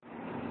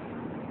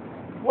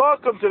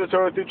Welcome to the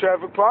Torah Through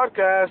Traffic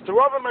podcast. The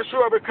Rav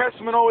Mashur Rabbi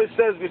Kessman always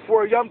says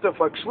before Yom Tov,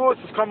 like Shavuos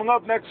is coming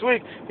up next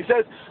week, he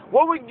says,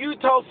 what would you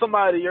tell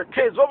somebody, your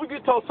kids, what would you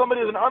tell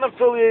somebody who's an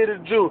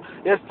unaffiliated Jew?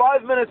 You have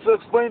 5 minutes to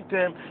explain to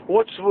him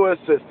what Shavuos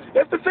is.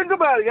 You have to think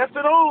about it. You have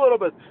to know a little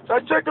bit. So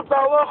I check up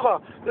the halacha.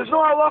 There's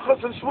no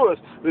halachas in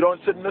Shavuos. We don't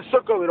sit in the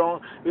sukkah. We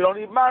don't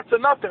eat matzah,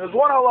 nothing. There's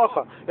one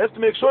halacha. You have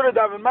to make sure to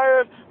daven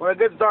Merev when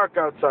it gets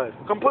dark outside.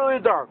 Completely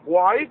dark.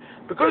 Why?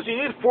 Because you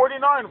need 49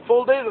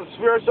 full days of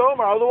Sfiras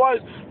Omer. Otherwise,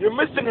 you're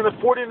missing in the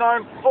 49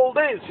 full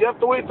days. You have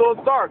to wait till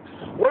it's dark.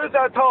 What does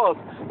that tell us?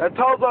 That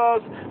tells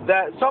us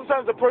that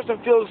sometimes a person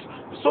feels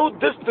so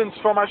distant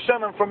from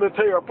Hashem and from the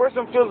Torah. A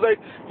person feels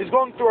like he's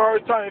going through a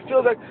hard time. He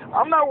feels like,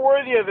 I'm not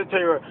worthy of the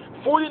Torah.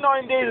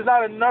 49 days is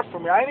not enough for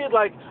me. I need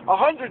like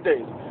 100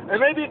 days. And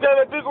maybe you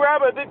have a big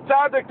rabbi, a big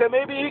tzaddik, that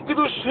maybe he could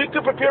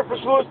prepare for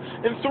Shavuos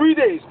in 3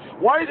 days.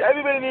 Why does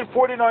everybody need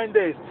 49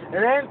 days?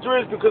 And the answer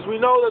is because we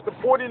know that the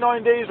 49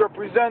 days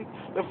represent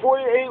the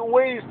 48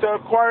 ways to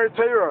acquire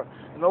Torah.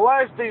 And the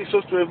last day is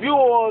supposed to review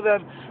all of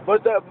them.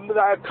 But the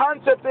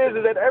concept is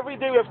that every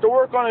day we have to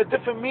work on a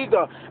different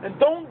midah. And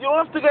you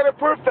don't have to get it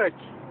perfect.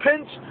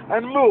 Pinch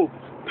and move.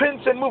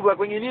 Pinch and move. Like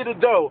when you need a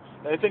dough.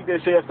 I think they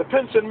say you have to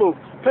pinch and move.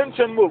 Pinch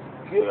and move.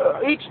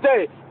 Each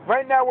day.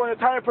 Right now we're in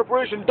a time of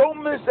preparation.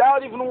 Don't miss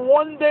out even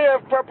 1 day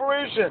of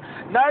preparation.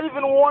 Not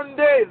even 1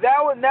 day.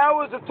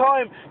 Now is the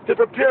time to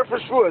prepare for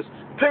Shavuos.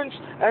 Pinch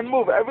and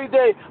move. Every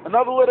day,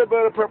 another little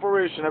bit of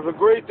preparation. Have a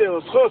great day.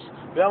 L'schus,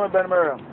 B'Yom Ben Miriam.